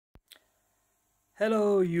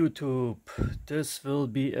Hello YouTube, this will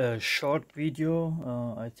be a short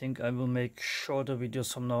video. I think I will make shorter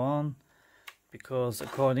videos from now on because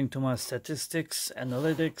according to my statistics,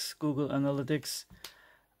 analytics, Google Analytics,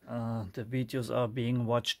 the videos are being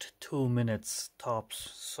watched 2 minutes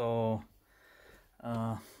tops. So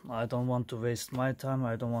I don't want to waste my time,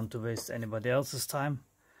 I don't want to waste anybody else's time.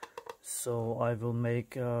 So I will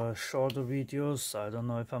make shorter videos. I don't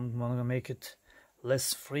know if I'm gonna make it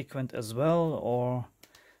less frequent as well or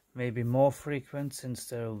maybe more frequent since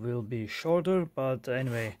there will be shorter, but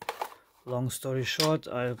anyway, long story short,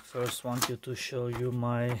 I first want you to show you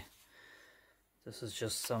this is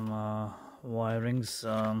just some wirings,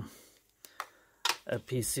 a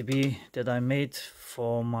PCB that I made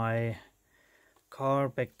for my car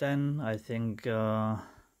back then. I think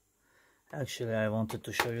actually I wanted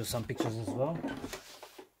to show you some pictures as well.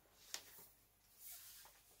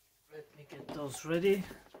 Let me get those ready.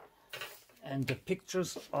 And the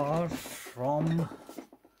pictures are from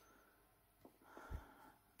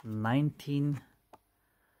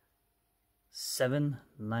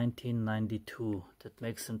 1992. That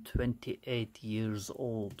makes him 28 years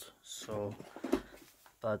old. So,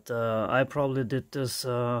 but I probably did this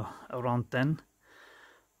around then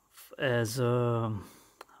as a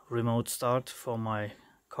remote start for my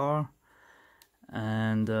car.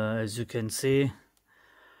 And as you can see,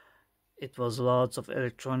 it was lots of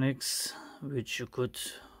electronics, which you could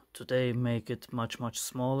today make it much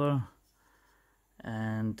smaller.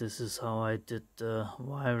 And this is how I did the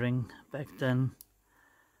wiring back then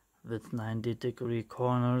with 90-degree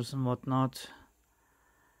corners and whatnot.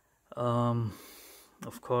 Of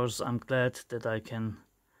course, I'm glad that I can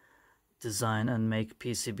design and make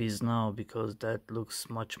PCBs now, because that looks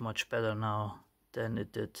much better now than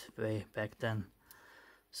it did way back then.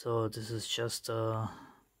 So this is just a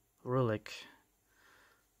relic.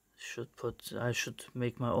 I should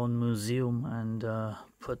make my own museum and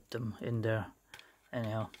put them in there.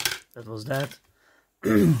 Anyhow, that was that.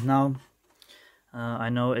 Now I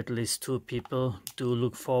know at least 2 people do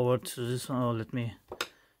look forward to this one. Oh, let me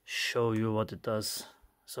show you what it does.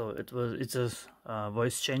 So it's a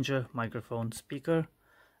voice changer microphone speaker,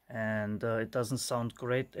 and it doesn't sound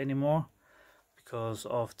great anymore because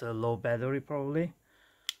of the low battery probably.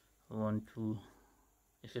 I want to,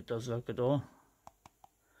 if it does work at all.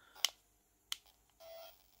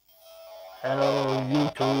 Hello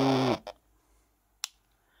YouTube.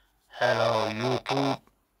 Hello YouTube.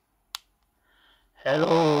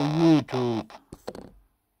 Hello YouTube.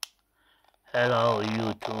 Hello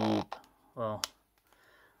YouTube. Well,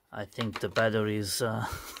 I think the battery is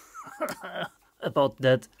about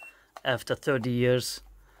dead after 30 years.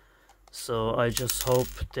 So I just hope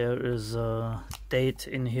there is a date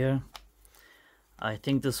in here. I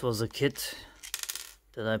think this was a kit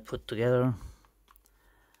that I put together.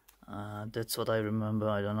 That's what I remember.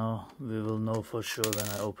 I don't know. We will know for sure when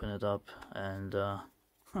I open it up. And I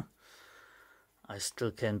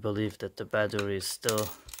still can't believe that the battery is still,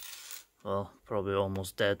 well, probably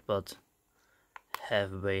almost dead, but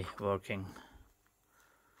halfway working.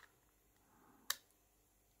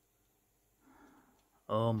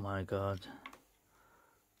 Oh my god.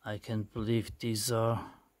 I can't believe these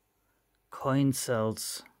are coin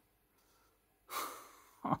cells.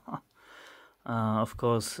 Of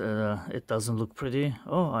course, it doesn't look pretty.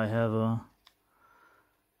 Oh, I have a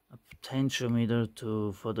potentiometer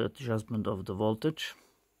for the adjustment of the voltage.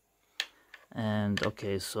 And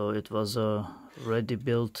okay, so it was a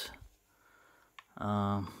ready-built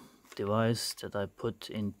device that I put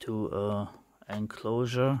into a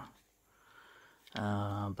enclosure.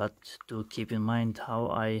 But do keep in mind how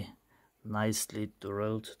I nicely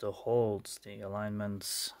drilled the holes, the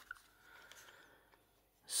alignments.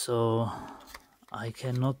 So I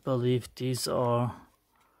cannot believe these are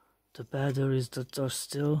the batteries that are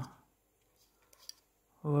still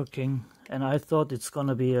working. And I thought it's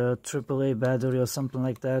gonna be a AAA battery or something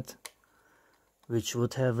like that, which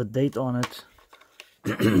would have a date on it.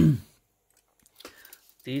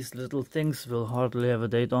 These little things will hardly have a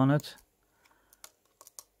date on it.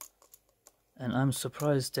 And I'm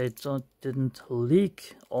surprised they didn't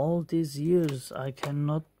leak all these years. I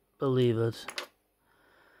cannot believe it.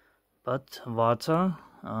 But Warta,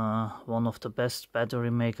 one of the best battery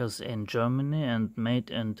makers in Germany and made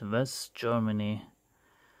in West Germany.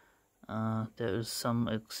 There is some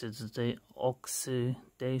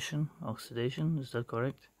oxidation, is that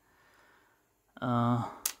correct? But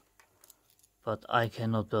I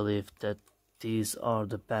cannot believe that these are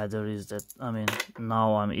the batteries that, I mean,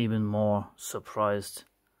 now I'm even more surprised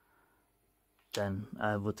than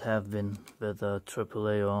I would have been with a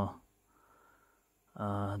AAA or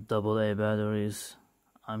AA batteries.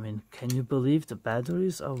 I mean, can you believe the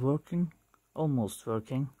batteries are working? Almost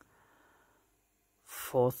working.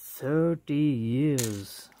 For 30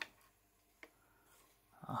 years.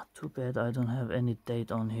 Too bad I don't have any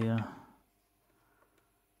date on here.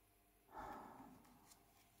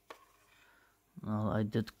 Well, I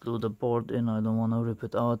did glue the board in, I don't want to rip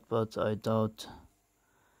it out, but I doubt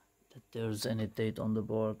that there's any date on the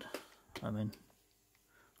board. I mean,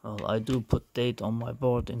 well, I do put date on my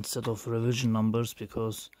board instead of revision numbers,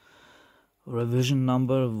 because revision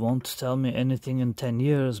number won't tell me anything in 10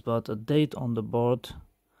 years, but a date on the board,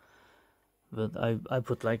 but I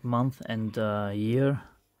put like month and year,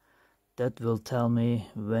 that will tell me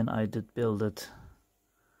when I did build it.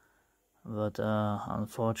 But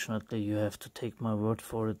unfortunately you have to take my word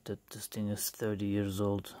for it that this thing is 30 years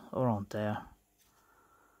old, around there.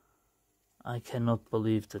 I cannot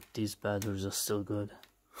believe that these batteries are still good.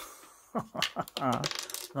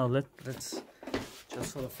 Now let's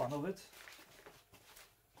just for the fun of it.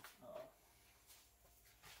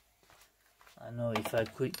 I know if I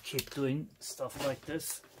keep doing stuff like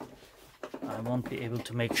this, I won't be able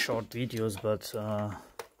to make short videos, but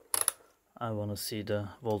I want to see the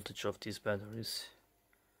voltage of these batteries.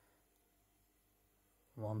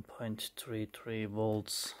 1.33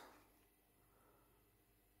 volts.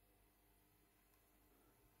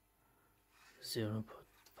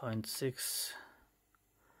 0.6.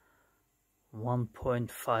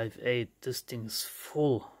 1.58. This thing's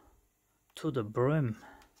full to the brim.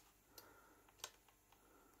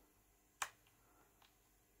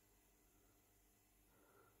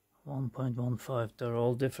 1.15. They're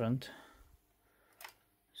all different.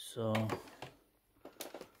 So,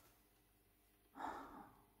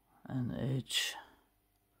 and H.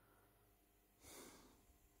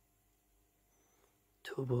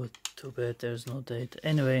 Too bad there's no date.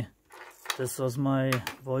 Anyway, this was my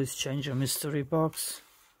voice changer mystery box,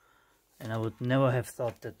 and I would never have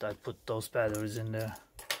thought that I put those batteries in there.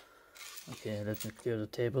 Okay, let me clear the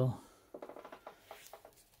table.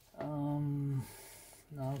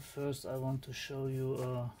 Now first I want to show you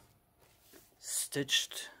a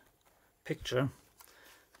stitched picture,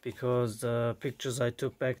 because the pictures I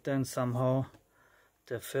took back then, somehow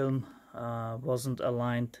the film wasn't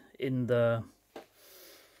aligned in the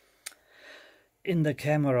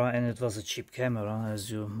camera, and it was a cheap camera,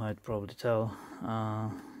 as you might probably tell.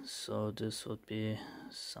 So this would be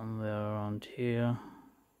somewhere around here.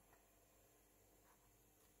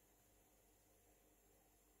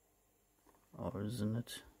 Or isn't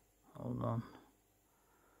it? Hold on.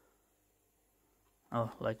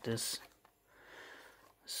 Oh, like this.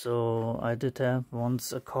 So I did have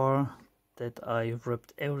once a car that I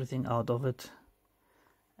ripped everything out of it,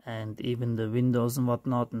 and even the windows and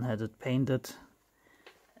whatnot, and had it painted.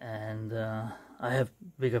 And I have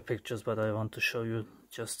bigger pictures, but I want to show you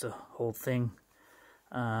just the whole thing.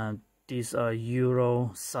 These are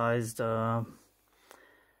Euro sized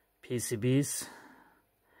PCBs.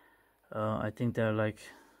 I think they're like,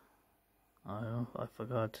 I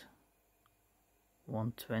forgot,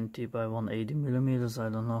 120 by 180 millimeters, I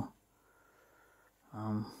don't know.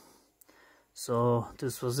 So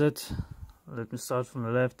this was it. Let me start from the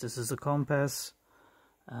left. This is a compass.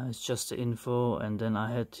 It's just the info, and then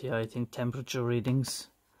I had here, I think, temperature readings.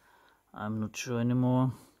 I'm not sure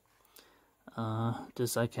anymore.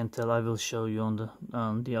 This I can tell, I will show you on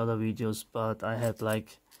the other videos, but I had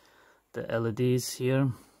like the LEDs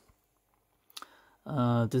here.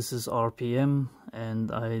 This is RPM,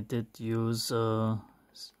 and I did use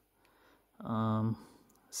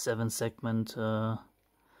 7-segment.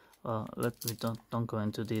 Let me don't go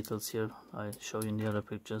into details here. I show you in the other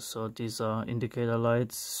pictures. So these are indicator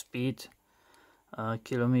lights, speed,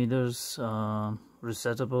 kilometers,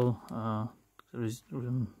 resettable,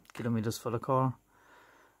 kilometers for the car,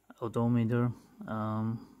 odometer.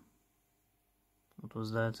 What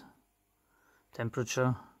was that?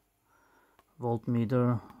 Temperature.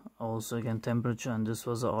 Voltmeter, also again temperature, and this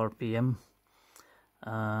was a RPM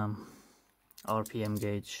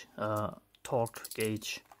gauge, torque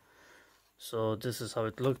gauge. So this is how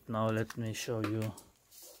it looked. Now let me show you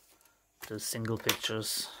the single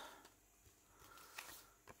pictures.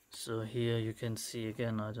 So here you can see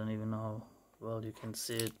again, I don't even know how well you can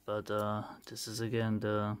see it, but this is again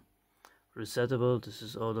the resettable, this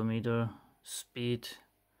is odometer, speed.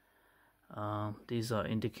 These are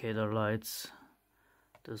indicator lights.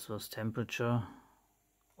 This was temperature.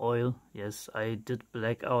 Oil, yes, I did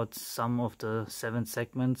black out some of the 7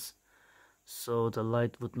 segments, so the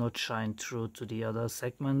light would not shine through to the other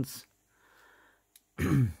segments.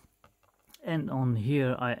 And on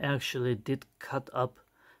here I actually did cut up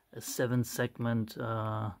a 7-segment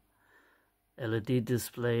LED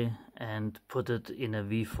display and put it in a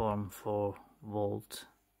V form for volt.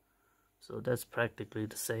 So that's practically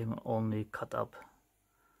the same, only cut up.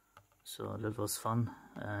 So that was fun.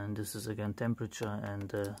 And this is again temperature and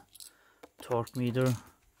the torque meter,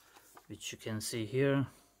 which you can see here.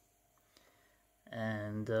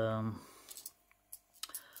 And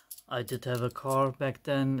I did have a car back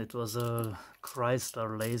then. It was a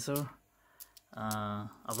Chrysler Laser. I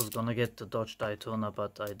was gonna get the Dodge Daytona,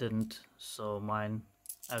 but I didn't, so mine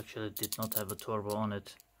actually did not have a turbo on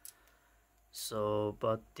it. So,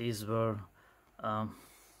 but these were, I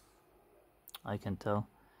can tell,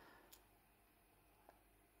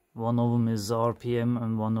 one of them is RPM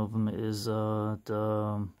and one of them is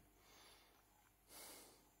the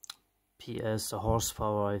PS,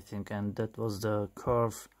 horsepower, I think, and that was the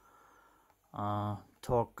curve,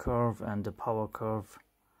 torque curve and the power curve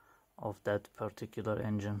of that particular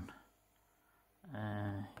engine.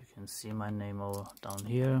 You can see my name over down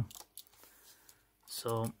here.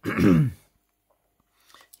 So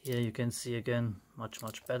here you can see again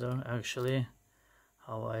much better actually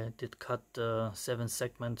how I did cut the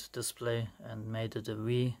 7-segment display and made it a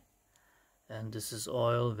V, and this is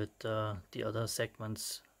oil with the other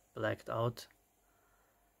segments blacked out.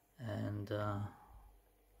 And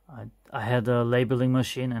I had a labeling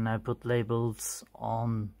machine and I put labels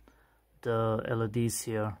on the LEDs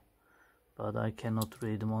here, but I cannot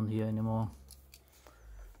read them on here anymore.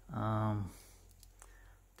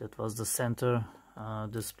 That was the center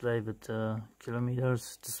display with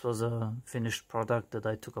kilometers. This was a finished product that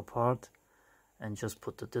I took apart and just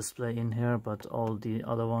put the display in here, but all the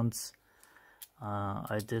other ones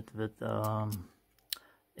I did with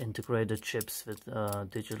integrated chips with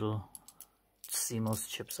digital CMOS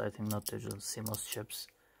chips, I think, not digital, CMOS chips.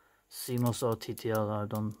 CMOS or TTL, I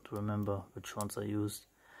don't remember which ones I used.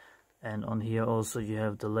 And on here also you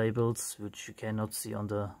have the labels, which you cannot see on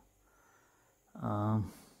the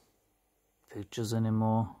pictures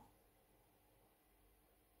anymore.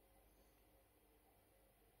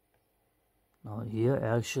 Now here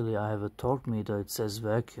actually I have a torque meter, it says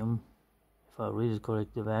vacuum. If I read it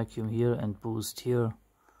correctly, vacuum here and boost here.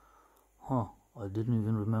 Huh, I didn't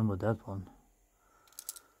even remember that one.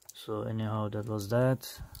 So anyhow, that was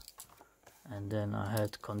that. And then I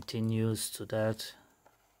had continuous to that.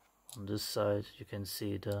 On this side you can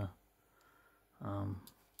see the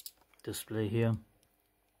display here.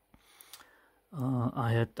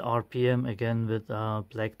 I had RPM again with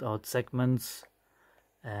blacked out segments,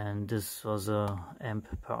 and this was a amp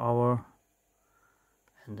per hour,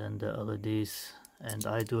 and then the LEDs. And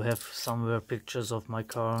I do have somewhere pictures of my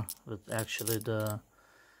car with actually the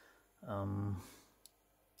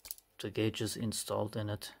gauges installed in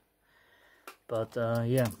it. But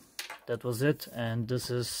yeah, that was it. And this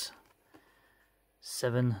is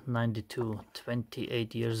 7/92,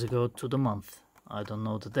 28 years ago to the month. I don't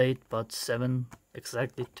know the date, but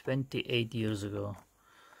exactly 28 years ago.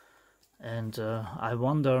 And I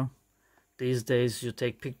wonder, these days you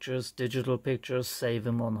take pictures, digital pictures, save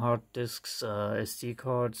them on hard disks, SD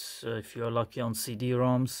cards, if you're lucky on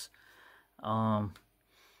CD-ROMs.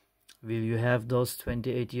 Will you have those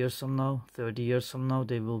 28 years from now, 30 years from now?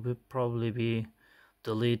 They will probably be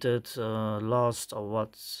deleted, lost, or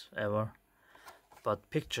whatever. But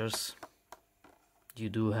pictures you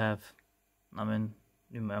do have. I mean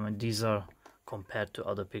these are, compared to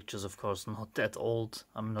other pictures, of course, not that old.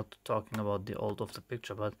 I'm not talking about the old of the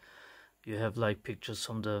picture, but you have like pictures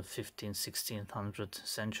from the 15th, 1600th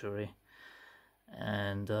century.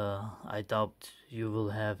 And I doubt you will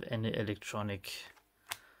have any electronic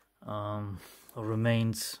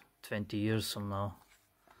remains 20 years from now.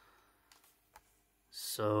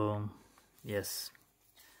 So yes,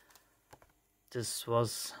 this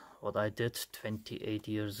was what I did 28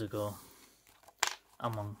 years ago,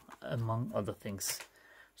 among other things.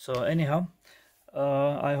 So anyhow,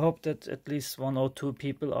 I hope that at least 1 or 2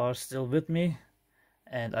 people are still with me.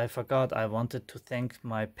 And I forgot, I wanted to thank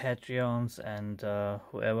my Patreons and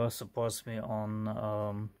whoever supports me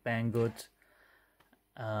on Banggood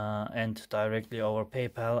and directly over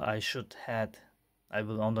PayPal. I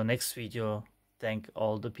will on the next video thank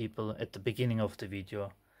all the people at the beginning of the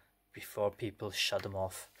video before people shut them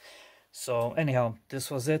off. So anyhow,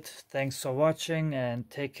 this was it. Thanks for watching and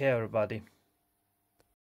take care, everybody.